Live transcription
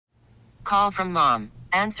Call from mom.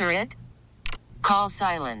 Answer it. Call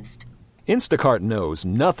silenced. Instacart knows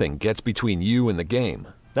nothing gets between you and the game.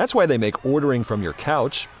 That's why they make ordering from your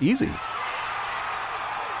couch easy.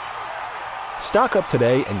 Stock up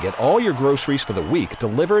today and get all your groceries for the week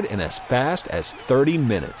delivered in as fast as 30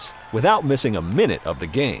 minutes without missing a minute of the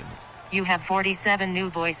game. You have 47 new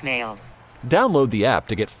voicemails. Download the app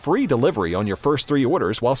to get free delivery on your first 3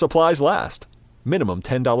 orders while supplies last. Minimum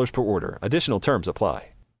 $10 per order. Additional terms apply.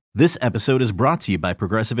 This episode is brought to you by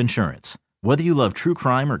Progressive Insurance. Whether you love true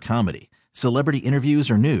crime or comedy, celebrity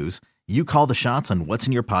interviews or news, you call the shots on what's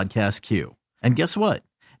in your podcast queue. And guess what?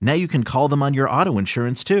 Now you can call them on your auto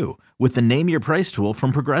insurance too with the Name Your Price tool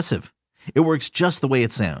from Progressive. It works just the way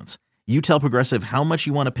it sounds. You tell Progressive how much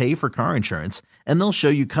you want to pay for car insurance, and they'll show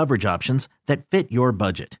you coverage options that fit your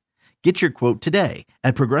budget. Get your quote today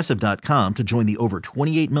at Progressive.com to join the over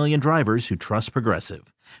 28 million drivers who trust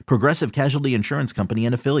Progressive. Progressive Casualty Insurance Company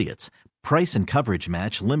and Affiliates. Price and coverage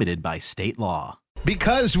match limited by state law.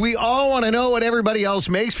 Because we all want to know what everybody else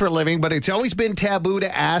makes for a living, but it's always been taboo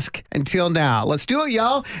to ask until now. Let's do it,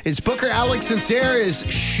 y'all. It's Booker, Alex, and Sarah's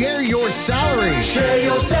Share Your Salary. Share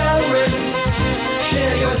your salary.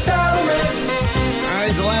 Share your salary. All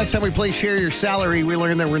right, the last time we played Share Your Salary, we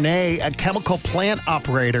learned that Renee, a chemical plant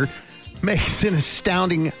operator, makes an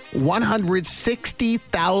astounding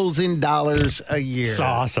 $160,000 a year. It's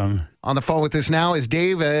awesome. On the phone with us now is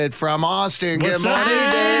David from Austin. What's Good morning,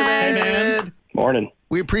 up? David. Hey, man. Morning.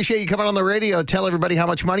 We appreciate you coming on the radio. Tell everybody how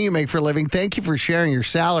much money you make for a living. Thank you for sharing your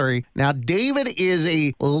salary. Now, David is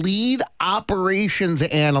a lead operations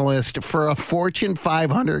analyst for a Fortune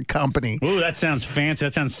 500 company. Ooh, that sounds fancy.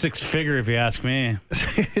 That sounds six-figure if you ask me.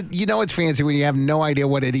 You know it's fancy when you have no idea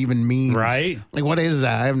what it even means. Right? Like, what is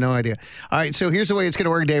that? I have no idea. All right, so here's the way it's going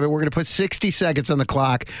to work, David. We're going to put 60 seconds on the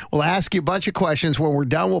clock. We'll ask you a bunch of questions. When we're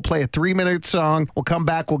done, we'll play a 3-minute song. We'll come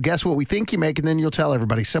back. We'll guess what we think you make, and then you'll tell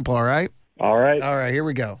everybody. Simple, all right? All right. All right, here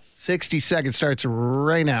we go. 60 seconds starts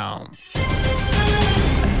right now.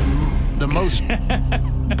 The most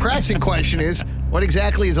pressing question is, what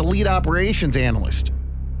exactly is a lead operations analyst?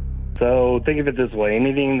 So think of it this way.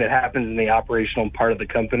 Anything that happens in the operational part of the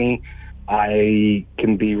company, I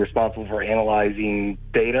can be responsible for analyzing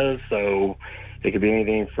data. So it could be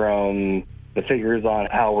anything from the figures on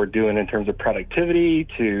how we're doing in terms of productivity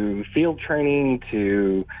to field training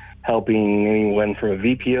to helping anyone from a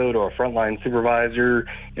VPO to a frontline supervisor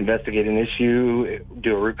investigate an issue,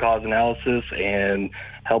 do a root cause analysis, and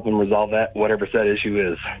help them resolve that, whatever said issue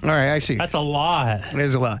is. All right, I see. That's a lot. It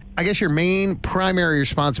is a lot. I guess your main primary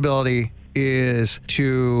responsibility is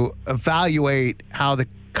to evaluate how the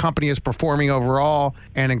company is performing overall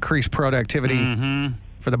and increase productivity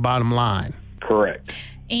for the bottom line. Correct.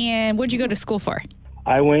 And what'd you go to school for?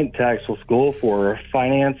 I went to actual school for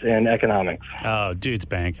finance and economics. Oh, dude's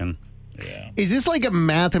banking. Yeah. Is this like a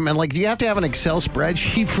math, like, do you have to have an Excel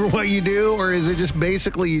spreadsheet for what you do, or is it just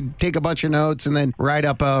basically you take a bunch of notes and then write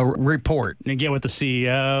up a report? And get with the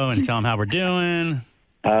CEO and tell him how we're doing.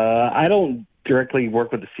 I don't directly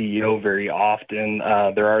work with the CEO very often.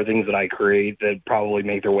 There are things that I create that probably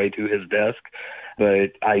make their way to his desk,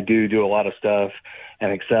 but I do a lot of stuff in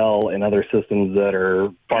Excel and other systems that are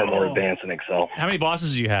far more advanced than Excel. How many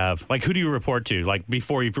bosses do you have? Like, who do you report to? Like,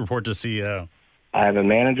 before you report to the CEO? I have a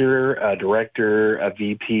manager, a director, a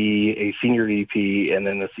VP, a senior VP, and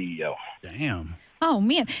then the CEO. Damn. Oh,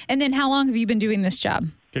 man. And then how long have you been doing this job?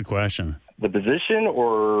 Good question. The position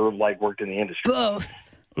or, like, worked in the industry? Both.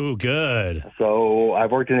 Ooh, good. So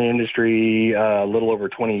I've worked in the industry a little over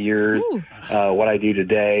 20 years. What I do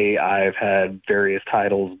today, I've had various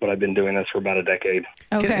titles, but I've been doing this for about a decade.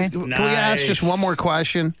 Okay. Can we ask just one more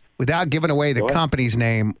question? Without giving away the company's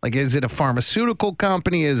name, like, is it a pharmaceutical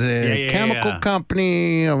company? Is it a chemical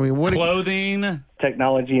company? I mean, what? Clothing?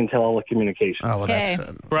 Technology and telecommunications. Oh, well, Okay.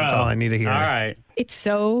 that's all I need to hear. All right. It's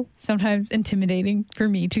so sometimes intimidating for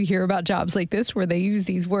me to hear about jobs like this where they use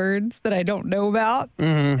these words that I don't know about.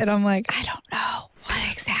 And I'm like, I don't know what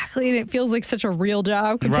exactly. And it feels like such a real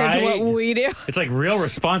job compared to what we do. It's like real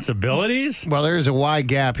responsibilities. Well, there's a wide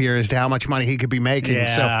gap here as to how much money he could be making.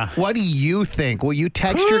 Yeah. So what do you think? Will you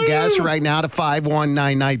text your guess right now to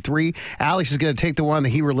 51993? Alex is going to take the one that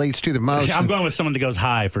he relates to the most. I'm going with someone that goes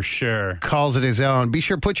high for sure. Calls it his own. Be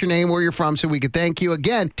sure to put your name, where you're from, so we can thank you.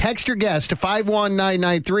 Again, text your guess to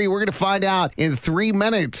 51993. We're going to find out in 3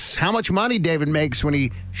 minutes how much money David makes when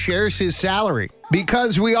he shares his salary.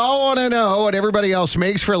 Because we all want to know what everybody else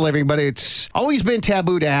makes for a living, but it's always been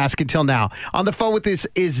taboo to ask until now. On the phone with us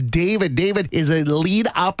is David. David is a lead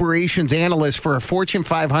operations analyst for a Fortune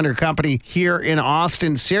 500 company here in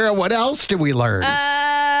Austin. Sarah, what else did we learn?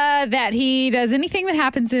 that he does anything that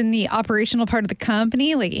happens in the operational part of the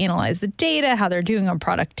company, like analyze the data, how they're doing on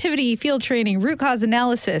productivity, field training, root cause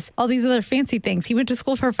analysis, all these other fancy things. He went to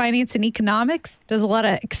school for finance and economics, does a lot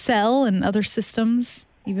of Excel and other systems.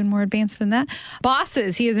 Even more advanced than that.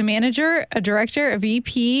 Bosses. He is a manager, a director, a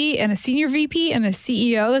VP, and a senior VP, and a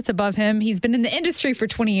CEO that's above him. He's been in the industry for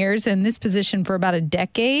 20 years and this position for about a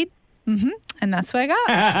decade. And that's what I got.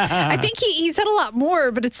 I think he said a lot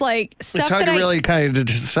more, but it's like stuff it's hard that to really kind of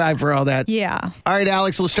decipher all that. Yeah. All right,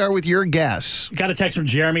 Alex, let's start with your guess. Got a text from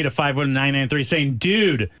Jeremy to 51993 saying,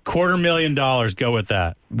 dude, $250,000. Go with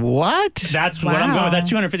that. What? That's what I'm going with.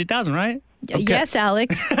 That's $250,000, right? Okay. Yes,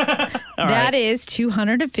 Alex. That is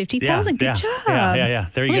 $250,000. Good job. Yeah.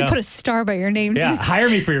 There you go. Let me put a star by your name, Yeah, too. hire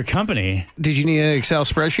me for your company. Did you need an Excel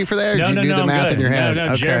spreadsheet for that? Or No, did you do the I'm math good. in your head? No,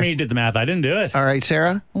 Okay. Jeremy did the math. I didn't do it. All right,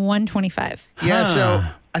 Sarah? 125. Yeah, so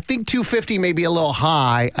I think 250 may be a little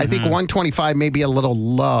high. I think 125 may be a little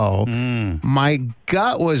low. My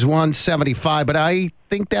gut was 175, but I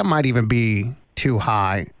think that might even be too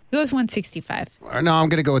high. Go with 165. No, I'm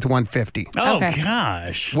going to go with 150. Oh, Okay.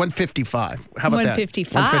 gosh. 155. How about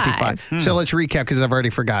 155. that? 155. So let's recap because I've already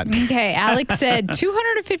forgotten. Okay, Alex said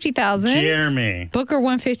 250,000. Jeremy. Booker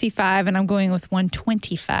 155, and I'm going with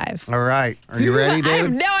 125. All right. Are you ready, I have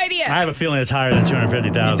David? no idea. I have a feeling it's higher than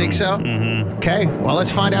 $250,000. You think so? Okay. Well,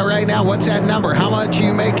 let's find out right now. What's that number? How much are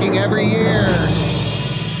you making every year?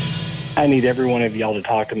 I need every one of y'all to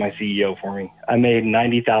talk to my CEO for me. I made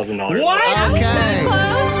 $90,000. What? Okay. Close.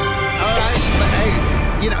 All right. But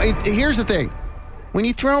hey, here's the thing. When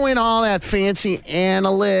you throw in all that fancy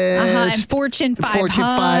analyst, And Fortune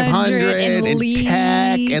 500 and lead.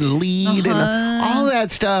 tech and lead and all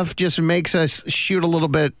that stuff just makes us shoot a little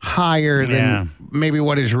bit higher than maybe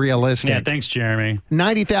what is realistic. Yeah, thanks, Jeremy.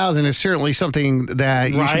 90,000 is certainly something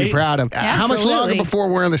that you should be Right? proud of. How much longer Absolutely. before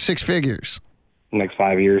we're in the six figures? Next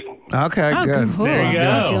 5 years. Okay, Oh, good. cool. There you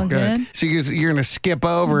go. Feeling good. So you're going to skip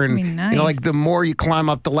over, That's and gonna be you know, nice. like the more you climb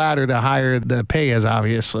up the ladder, the higher the pay is,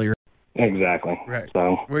 obviously. Exactly. Right.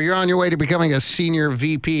 So, Well, you're on your way to becoming a senior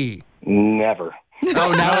VP. never.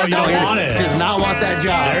 Oh, no, you don't want it. Does not want that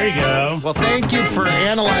job. There you go. Well, thank you for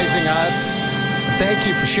analyzing us. Thank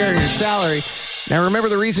you for sharing your salary. Now, remember,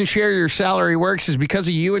 the reason Share Your Salary works is because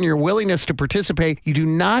of you and your willingness to participate. You do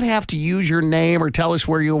not have to use your name or tell us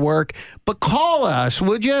where you work, but call us,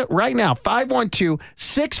 would you? Right now,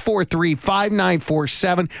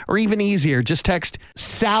 512-643-5947, or even easier, just text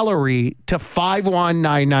SALARY to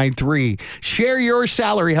 51993. Share Your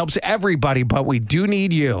Salary helps everybody, but we do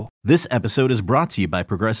need you. This episode is brought to you by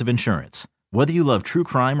Progressive Insurance. Whether you love true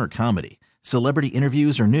crime or comedy, celebrity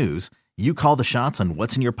interviews or news, you call the shots on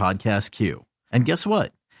what's in your podcast queue. And guess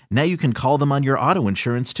what? Now you can call them on your auto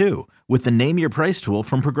insurance too with the Name Your Price tool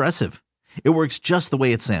from Progressive. It works just the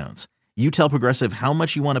way it sounds. You tell Progressive how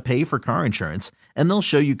much you want to pay for car insurance, and they'll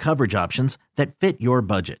show you coverage options that fit your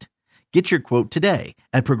budget. Get your quote today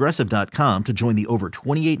at Progressive.com to join the over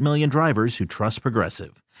 28 million drivers who trust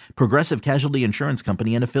Progressive. Progressive Casualty Insurance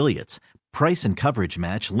Company and Affiliates. Price and coverage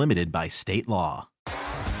match limited by state law.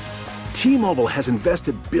 T-Mobile has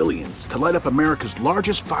invested billions to light up America's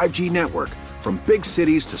largest 5G network, from big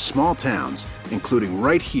cities to small towns, including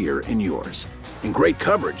right here in yours. And great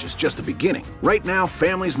coverage is just the beginning. Right now,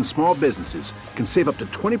 families and small businesses can save up to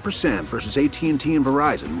 20% versus AT&T and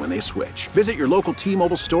Verizon when they switch. Visit your local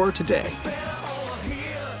T-Mobile store today.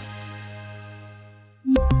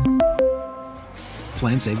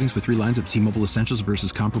 Plan savings with 3 lines of T-Mobile Essentials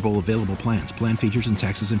versus comparable available plans. Plan features and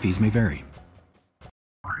taxes and fees may vary.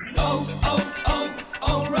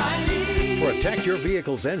 Protect your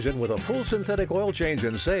vehicle's engine with a full synthetic oil change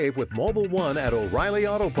and save with Mobil 1 at O'Reilly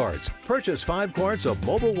Auto Parts. Purchase 5 quarts of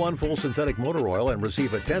Mobil 1 full synthetic motor oil and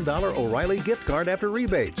receive a $10 O'Reilly gift card after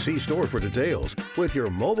rebate. See store for details. With your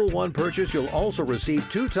Mobil 1 purchase, you'll also receive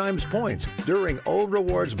 2 times points during O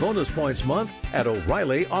Rewards Bonus Points Month at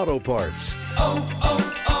O'Reilly Auto Parts.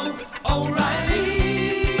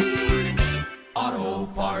 O'Reilly Auto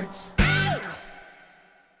Parts.